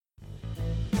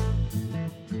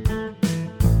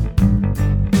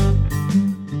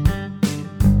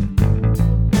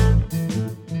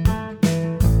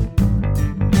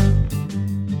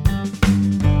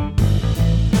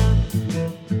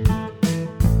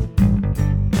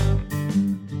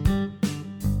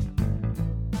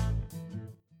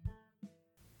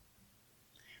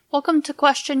Welcome to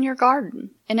Question Your Garden,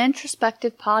 an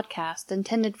introspective podcast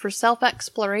intended for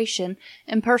self-exploration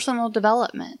and personal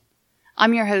development.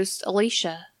 I'm your host,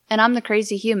 Alicia, and I'm the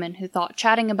crazy human who thought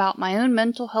chatting about my own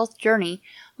mental health journey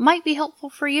might be helpful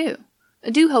for you.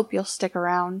 I do hope you'll stick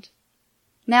around.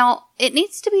 Now, it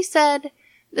needs to be said,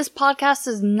 this podcast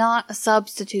is not a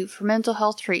substitute for mental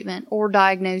health treatment or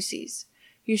diagnoses.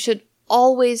 You should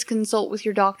always consult with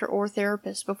your doctor or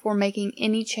therapist before making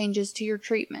any changes to your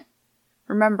treatment.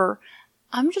 Remember,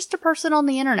 I'm just a person on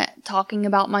the internet talking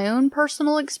about my own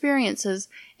personal experiences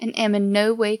and am in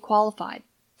no way qualified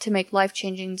to make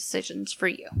life-changing decisions for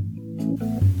you.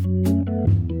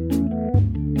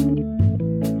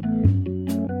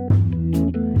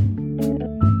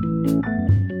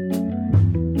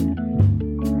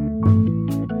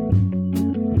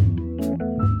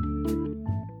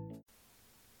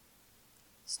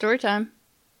 Story time.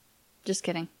 Just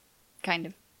kidding. Kind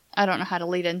of. I don't know how to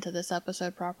lead into this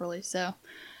episode properly, so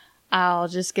I'll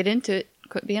just get into it.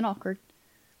 Quit being awkward.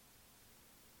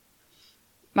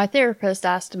 My therapist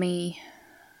asked me,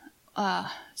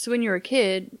 so when you were a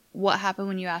kid, what happened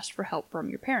when you asked for help from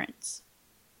your parents?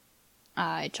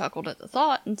 I chuckled at the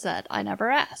thought and said, I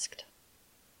never asked.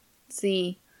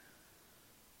 See,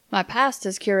 my past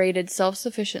has curated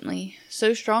self-sufficiently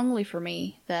so strongly for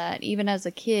me that even as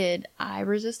a kid, I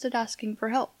resisted asking for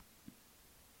help.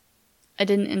 I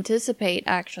didn't anticipate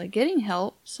actually getting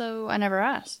help, so I never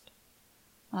asked.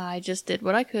 I just did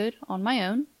what I could on my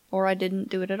own, or I didn't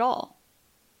do it at all.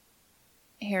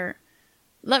 Here,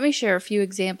 let me share a few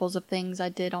examples of things I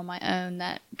did on my own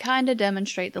that kind of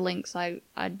demonstrate the lengths I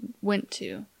went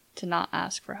to not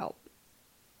ask for help.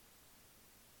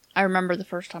 I remember the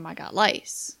first time I got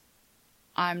lice.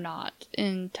 I'm not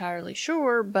entirely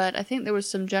sure, but I think there was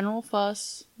some general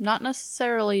fuss, not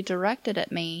necessarily directed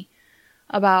at me,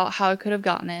 about how I could have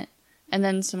gotten it, and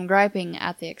then some griping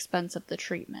at the expense of the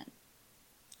treatment.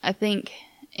 I think,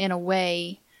 in a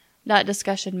way, that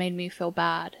discussion made me feel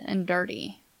bad and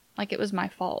dirty, like it was my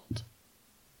fault.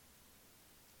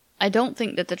 I don't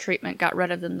think that the treatment got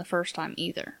rid of them the first time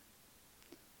either.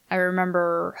 I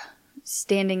remember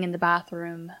standing in the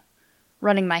bathroom,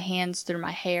 running my hands through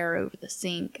my hair over the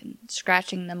sink and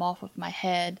scratching them off of my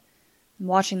head, and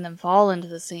watching them fall into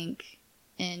the sink,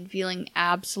 and feeling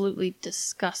absolutely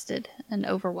disgusted and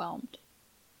overwhelmed.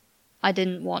 I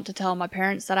didn't want to tell my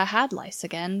parents that I had lice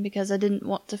again because I didn't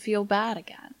want to feel bad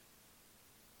again.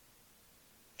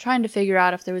 Trying to figure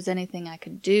out if there was anything I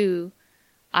could do,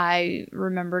 I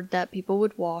remembered that people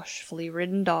would wash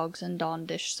flea-ridden dogs in Dawn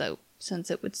dish soap since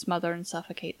it would smother and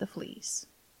suffocate the fleas.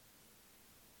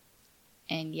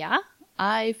 And yeah,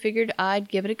 I figured I'd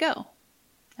give it a go.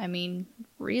 I mean,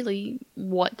 really,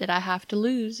 what did I have to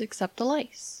lose except the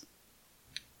lice?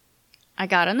 I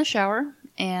got in the shower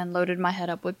and loaded my head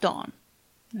up with Dawn.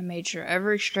 I made sure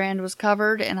every strand was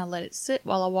covered and I let it sit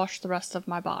while I washed the rest of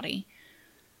my body.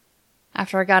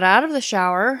 After I got out of the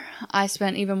shower, I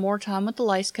spent even more time with the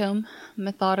lice comb,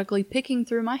 methodically picking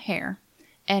through my hair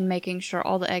and making sure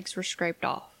all the eggs were scraped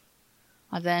off.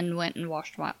 I then went and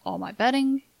washed all my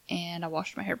bedding and I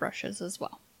washed my hairbrushes as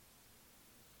well.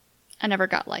 I never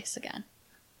got lice again.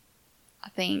 I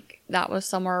think that was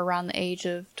somewhere around the age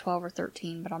of 12 or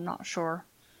 13, but I'm not sure.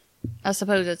 I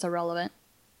suppose it's irrelevant.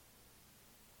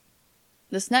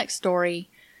 This next story,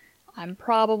 I'm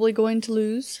probably going to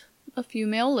lose a few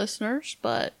male listeners,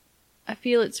 but I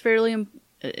feel it's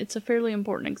a fairly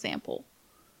important example.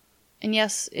 And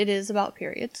yes, it is about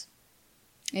periods.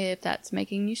 If that's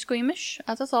making you squeamish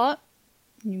as a thought,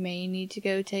 you may need to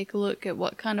go take a look at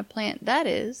what kind of plant that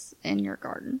is in your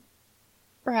garden.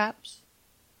 Perhaps.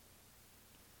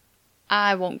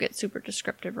 I won't get super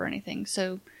descriptive or anything,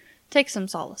 so take some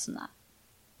solace in that.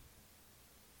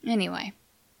 Anyway.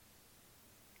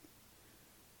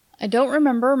 I don't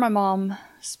remember my mom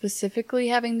specifically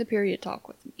having the period talk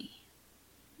with me.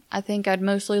 I think I'd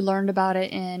mostly learned about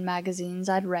it in magazines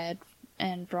I'd read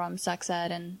and from sex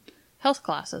ed and health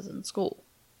classes in school.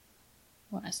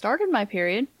 When I started my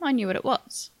period, I knew what it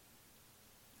was.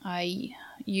 I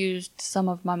used some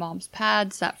of my mom's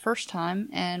pads that first time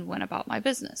and went about my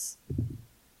business.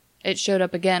 It showed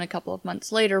up again a couple of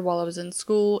months later while I was in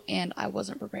school, and I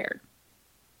wasn't prepared.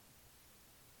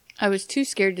 I was too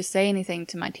scared to say anything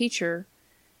to my teacher,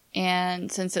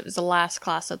 and since it was the last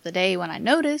class of the day when I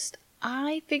noticed,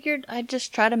 I figured I'd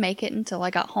just try to make it until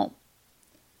I got home.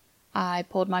 I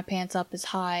pulled my pants up as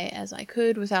high as I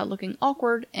could without looking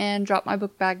awkward and dropped my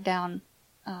book bag down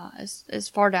as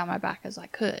far down my back as I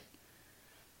could.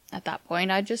 At that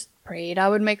point, I just prayed I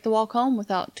would make the walk home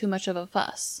without too much of a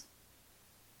fuss.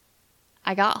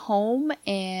 I got home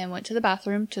and went to the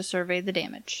bathroom to survey the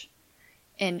damage.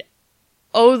 And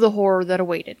Oh, the horror that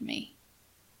awaited me.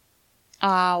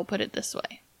 I'll put it this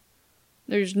way.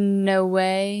 There's no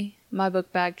way my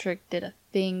book bag trick did a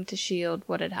thing to shield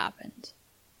what had happened.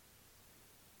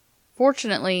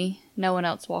 Fortunately, no one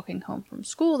else walking home from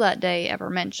school that day ever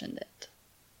mentioned it.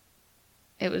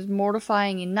 It was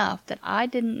mortifying enough that I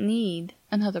didn't need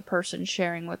another person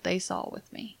sharing what they saw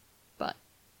with me. But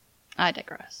I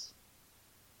digress.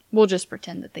 We'll just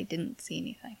pretend that they didn't see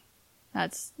anything.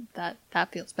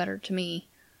 That feels better to me.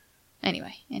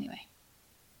 Anyway.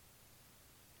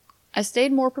 I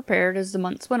stayed more prepared as the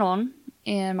months went on,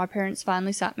 and my parents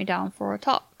finally sat me down for a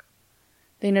talk.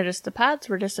 They noticed the pads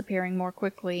were disappearing more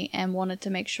quickly and wanted to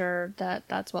make sure that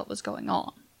that's what was going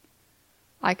on.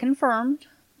 I confirmed,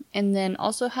 and then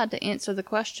also had to answer the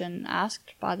question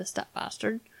asked by the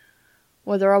stepbastard,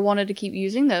 whether I wanted to keep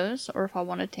using those or if I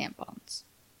wanted tampons.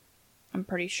 I'm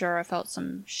pretty sure I felt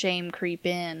some shame creep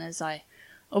in as I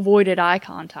avoided eye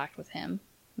contact with him,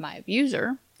 my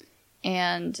abuser,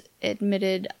 and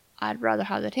admitted I'd rather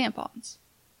have the tampons.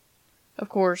 Of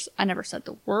course, I never said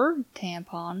the word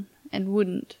tampon and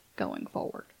wouldn't going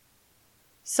forward.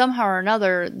 Somehow or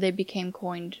another, they became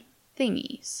coined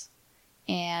thingies,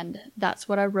 and that's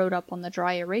what I wrote up on the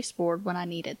dry erase board when I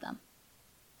needed them.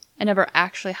 I never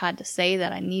actually had to say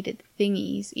that I needed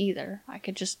thingies either. I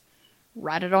could just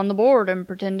write it on the board and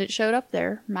pretend it showed up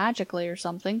there, magically or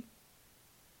something.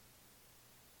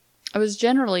 I was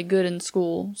generally good in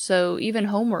school, so even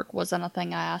homework wasn't a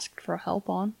thing I asked for help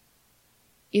on.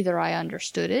 Either I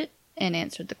understood it and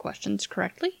answered the questions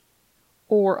correctly,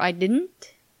 or I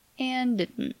didn't and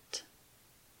didn't.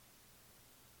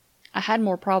 I had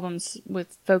more problems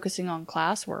with focusing on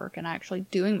classwork and actually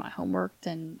doing my homework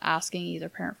than asking either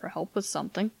parent for help with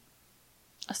something.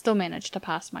 I still managed to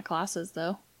pass my classes,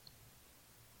 though.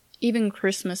 Even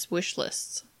Christmas wish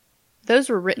lists. Those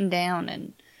were written down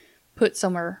and put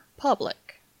somewhere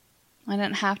public. I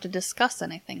didn't have to discuss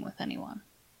anything with anyone.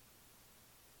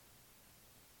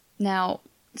 Now,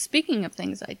 speaking of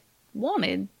things I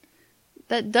wanted,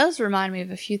 that does remind me of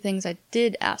a few things I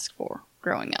did ask for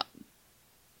growing up.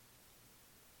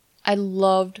 I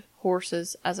loved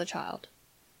horses as a child,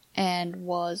 and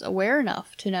was aware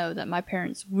enough to know that my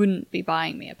parents wouldn't be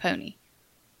buying me a pony.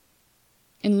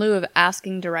 In lieu of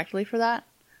asking directly for that,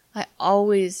 I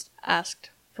always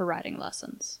asked for riding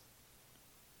lessons.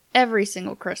 Every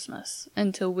single Christmas,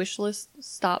 until wish lists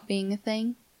stopped being a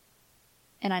thing,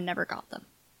 and I never got them.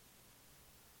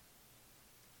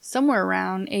 Somewhere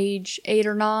around age 8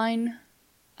 or 9,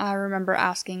 I remember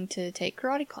asking to take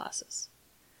karate classes.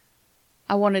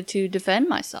 I wanted to defend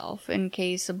myself in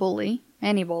case a bully,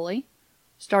 any bully,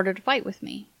 started a fight with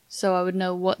me, so I would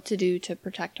know what to do to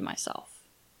protect myself.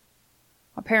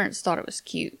 My parents thought it was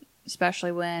cute,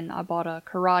 especially when I bought a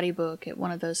karate book at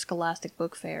one of those scholastic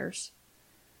book fairs.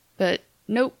 But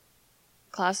nope,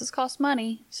 classes cost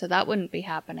money, so that wouldn't be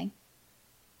happening.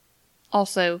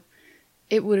 Also,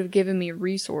 it would have given me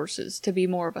resources to be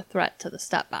more of a threat to the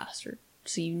stepbastard,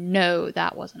 so you know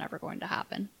that wasn't ever going to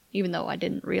happen, even though I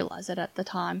didn't realize it at the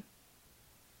time.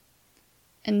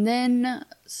 And then,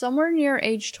 somewhere near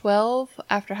age 12,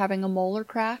 after having a molar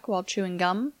crack while chewing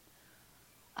gum,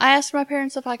 I asked my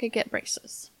parents if I could get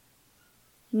braces.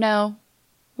 No,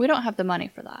 we don't have the money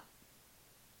for that.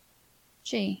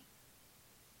 Gee,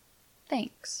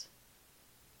 thanks.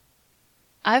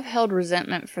 I've held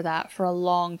resentment for that for a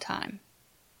long time,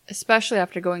 especially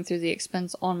after going through the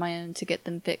expense on my own to get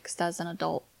them fixed as an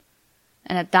adult.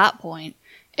 And at that point,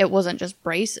 it wasn't just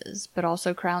braces, but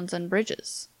also crowns and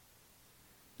bridges.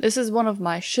 This is one of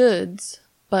my shoulds,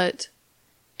 but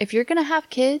if you're gonna have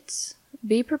kids,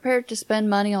 be prepared to spend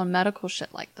money on medical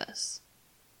shit like this.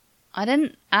 I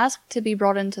didn't ask to be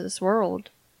brought into this world,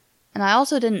 and I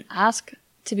also didn't ask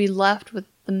to be left with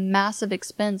the massive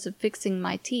expense of fixing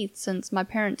my teeth since my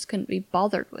parents couldn't be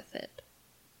bothered with it.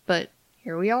 But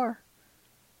here we are.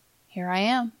 Here I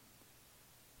am.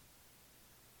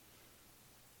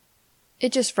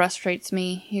 It just frustrates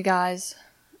me, you guys.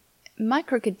 My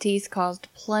crooked teeth caused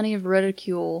plenty of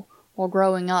ridicule while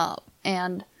growing up,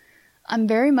 and I'm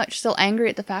very much still angry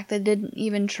at the fact that I didn't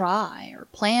even try or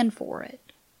plan for it.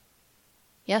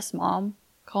 Yes, Mom,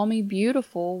 call me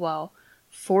beautiful while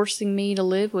forcing me to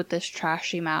live with this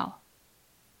trashy mouth.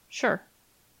 Sure,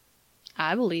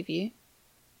 I believe you.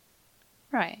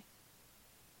 Right.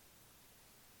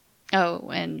 Oh,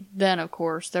 and then, of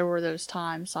course, there were those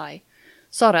times I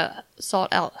sought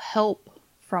out help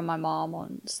from my mom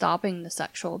on stopping the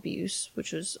sexual abuse,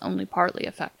 which was only partly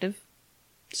effective.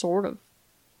 Sort of.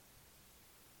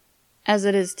 As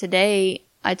it is today,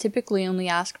 I typically only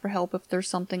ask for help if there's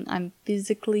something I'm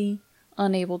physically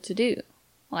unable to do.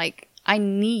 Like, I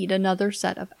need another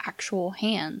set of actual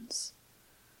hands.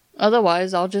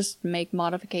 Otherwise, I'll just make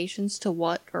modifications to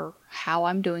what or how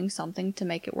I'm doing something to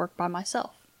make it work by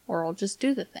myself. Or I'll just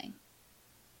do the thing.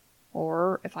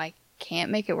 Or if I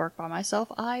can't make it work by myself,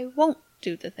 I won't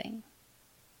do the thing.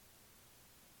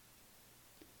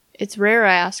 It's rare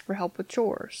I ask for help with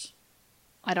chores.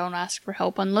 I don't ask for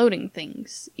help unloading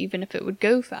things, even if it would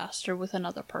go faster with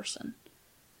another person.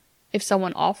 If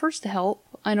someone offers to help,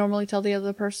 I normally tell the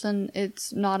other person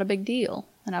it's not a big deal,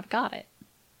 and I've got it.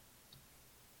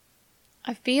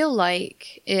 I feel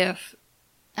like if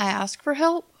I ask for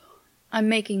help, I'm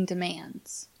making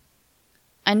demands.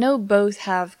 I know both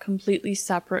have completely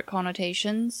separate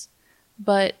connotations,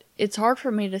 but it's hard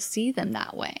for me to see them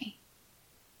that way.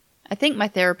 I think my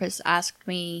therapist asked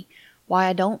me why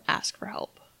I don't ask for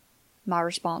help. My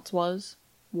response was,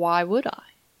 why would I?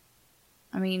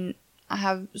 I mean, I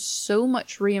have so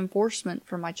much reinforcement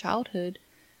from my childhood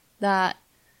that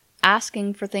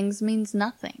asking for things means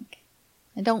nothing.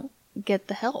 I don't get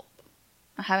the help.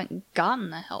 I haven't gotten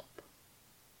the help.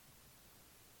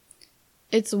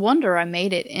 It's a wonder I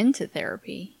made it into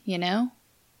therapy, you know?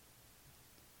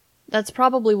 That's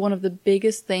probably one of the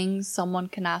biggest things someone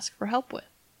can ask for help with.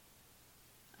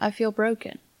 I feel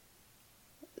broken.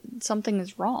 Something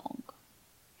is wrong.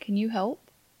 Can you help?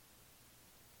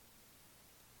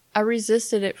 I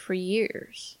resisted it for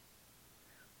years.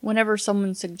 Whenever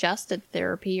someone suggested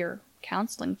therapy or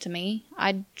counseling to me,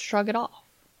 I'd shrug it off.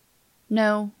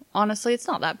 No, honestly, it's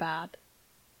not that bad.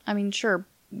 I mean, sure,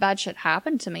 bad shit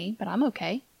happened to me, but I'm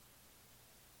okay.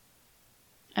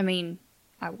 I mean,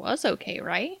 I was okay,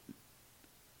 right?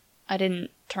 I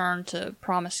didn't turn to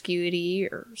promiscuity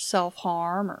or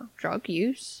self-harm or drug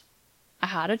use. I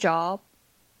had a job.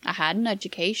 I had an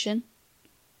education.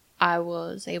 I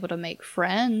was able to make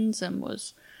friends and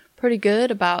was pretty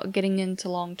good about getting into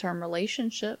long-term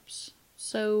relationships.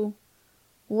 So,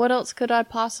 what else could I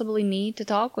possibly need to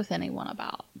talk with anyone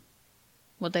about?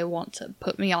 Would they want to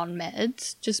put me on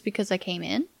meds just because I came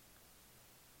in?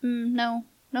 No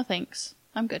thanks.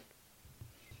 I'm good.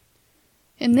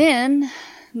 And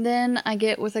then I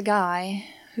get with a guy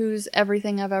who's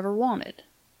everything I've ever wanted.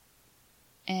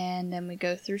 And then we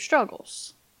go through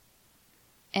struggles.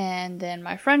 And then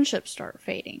my friendships start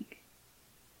fading.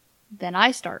 Then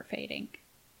I start fading.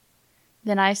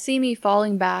 Then I see me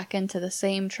falling back into the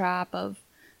same trap of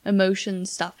emotion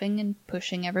stuffing and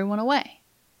pushing everyone away.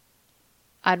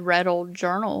 I'd read old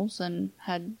journals and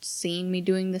had seen me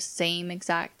doing the same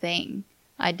exact thing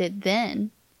I did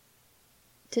then,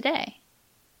 today.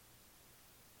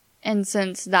 And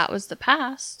since that was the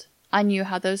past, I knew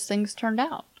how those things turned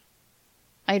out.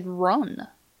 I'd run.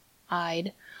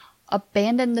 I'd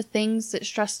abandon the things that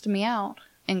stressed me out,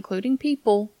 including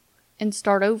people, and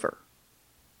start over.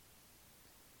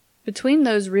 Between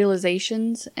those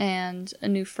realizations and a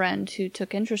new friend who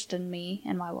took interest in me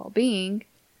and my well-being,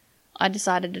 I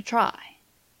decided to try.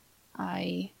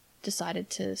 I decided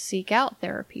to seek out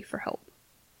therapy for help.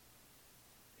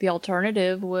 The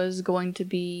alternative was going to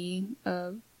be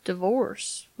a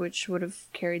divorce, which would have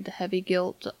carried the heavy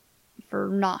guilt for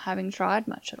not having tried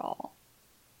much at all.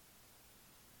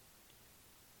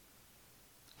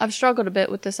 I've struggled a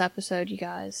bit with this episode, you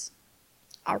guys.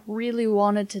 I really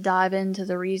wanted to dive into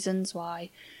the reasons why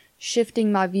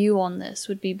shifting my view on this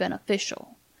would be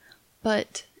beneficial,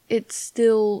 but it's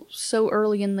still so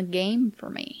early in the game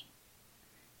for me.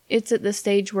 It's at the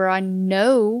stage where I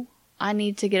know I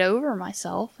need to get over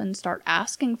myself and start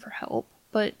asking for help,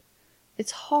 but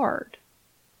it's hard.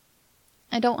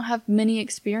 I don't have many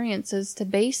experiences to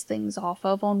base things off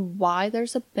of on why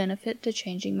there's a benefit to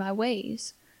changing my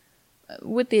ways,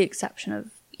 with the exception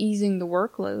of easing the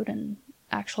workload and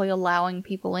actually allowing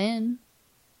people in.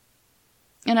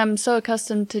 And I'm so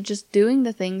accustomed to just doing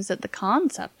the things that the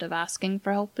concept of asking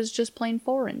for help is just plain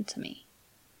foreign to me.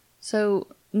 So,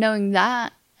 knowing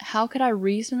that, how could I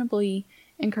reasonably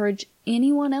encourage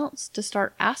anyone else to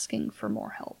start asking for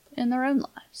more help in their own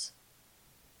lives?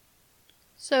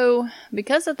 So,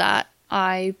 because of that,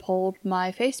 I polled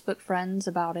my Facebook friends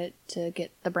about it to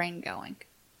get the brain going.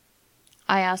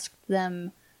 I asked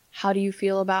them, how do you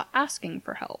feel about asking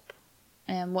for help?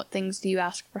 And what things do you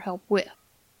ask for help with?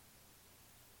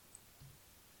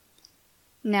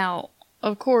 Now,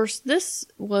 of course, this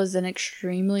was an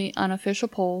extremely unofficial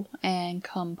poll and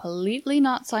completely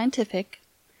not scientific,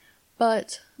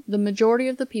 but the majority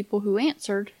of the people who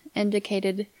answered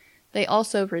indicated they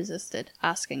also resisted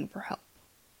asking for help.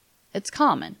 It's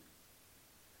common.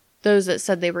 Those that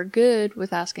said they were good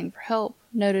with asking for help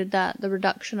noted that the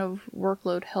reduction of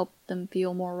workload helped them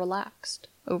feel more relaxed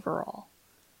overall.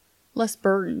 Less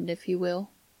burdened, if you will.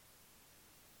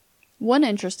 One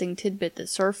interesting tidbit that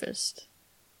surfaced: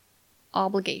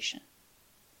 obligation.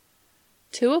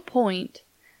 To a point,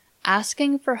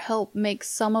 asking for help makes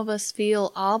some of us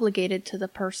feel obligated to the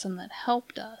person that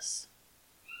helped us.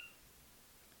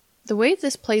 The way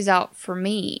this plays out for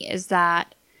me is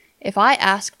that if I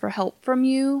ask for help from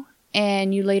you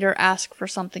and you later ask for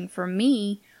something from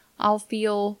me, I'll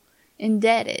feel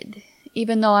indebted,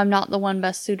 even though I'm not the one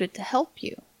best suited to help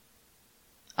you.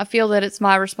 I feel that it's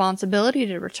my responsibility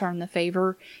to return the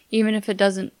favor, even if it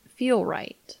doesn't feel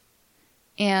right.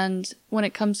 And when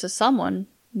it comes to someone,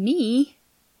 me,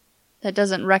 that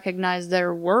doesn't recognize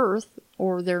their worth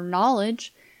or their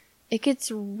knowledge, it gets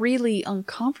really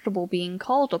uncomfortable being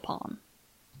called upon.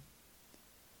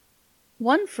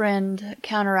 One friend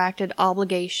counteracted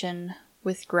obligation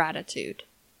with gratitude,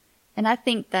 and I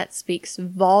think that speaks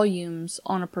volumes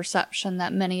on a perception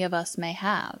that many of us may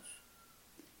have.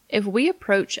 If we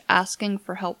approach asking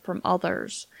for help from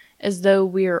others as though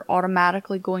we are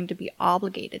automatically going to be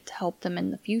obligated to help them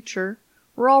in the future,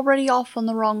 we're already off on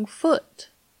the wrong foot.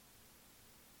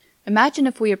 Imagine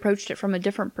if we approached it from a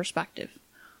different perspective,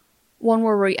 one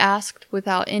where we asked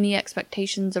without any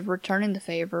expectations of returning the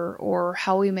favor or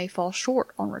how we may fall short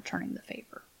on returning the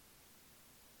favor.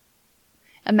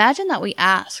 Imagine that we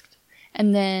asked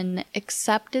and then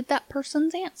accepted that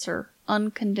person's answer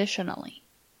unconditionally.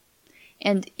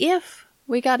 And if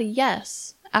we got a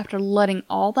yes after letting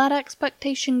all that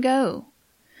expectation go,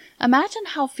 imagine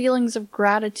how feelings of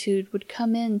gratitude would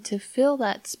come in to fill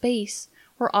that space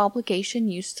where obligation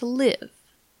used to live.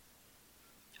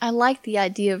 I like the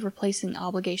idea of replacing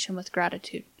obligation with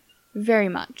gratitude very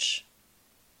much.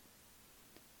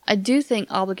 I do think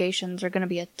obligations are going to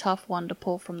be a tough one to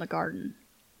pull from the garden.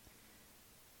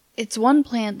 It's one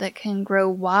plant that can grow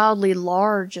wildly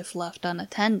large if left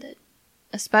unattended,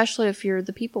 especially if you're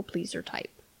the people pleaser type.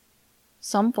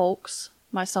 Some folks,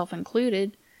 myself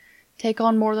included, take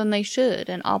on more than they should,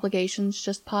 and obligations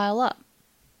just pile up.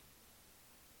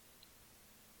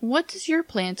 What does your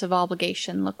plant of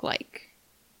obligation look like?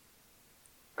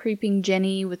 Creeping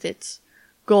Jenny with its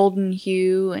golden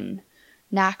hue and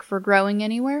knack for growing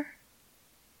anywhere?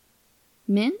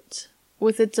 Mint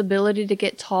with its ability to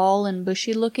get tall and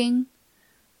bushy looking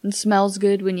and smells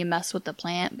good when you mess with the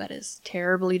plant, but is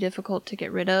terribly difficult to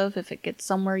get rid of if it gets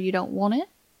somewhere you don't want it?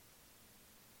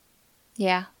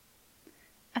 Yeah,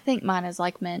 I think mine is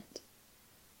like mint.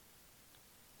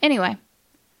 Anyway,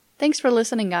 thanks for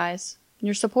listening, guys.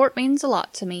 Your support means a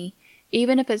lot to me,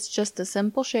 even if it's just a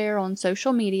simple share on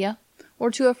social media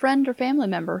or to a friend or family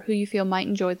member who you feel might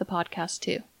enjoy the podcast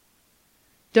too.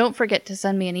 Don't forget to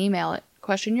send me an email at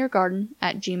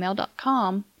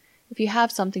questionyourgarden@gmail.com if you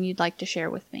have something you'd like to share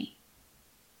with me.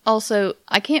 Also,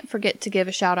 I can't forget to give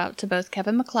a shout out to both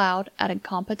Kevin MacLeod at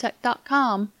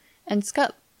incompetech.com and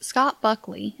Scott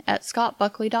Buckley at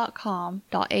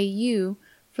scottbuckley.com.au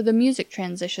for the music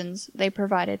transitions they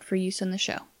provided for use in the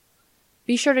show.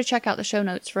 Be sure to check out the show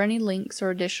notes for any links or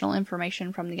additional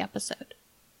information from the episode.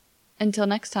 Until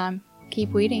next time, keep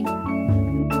weeding.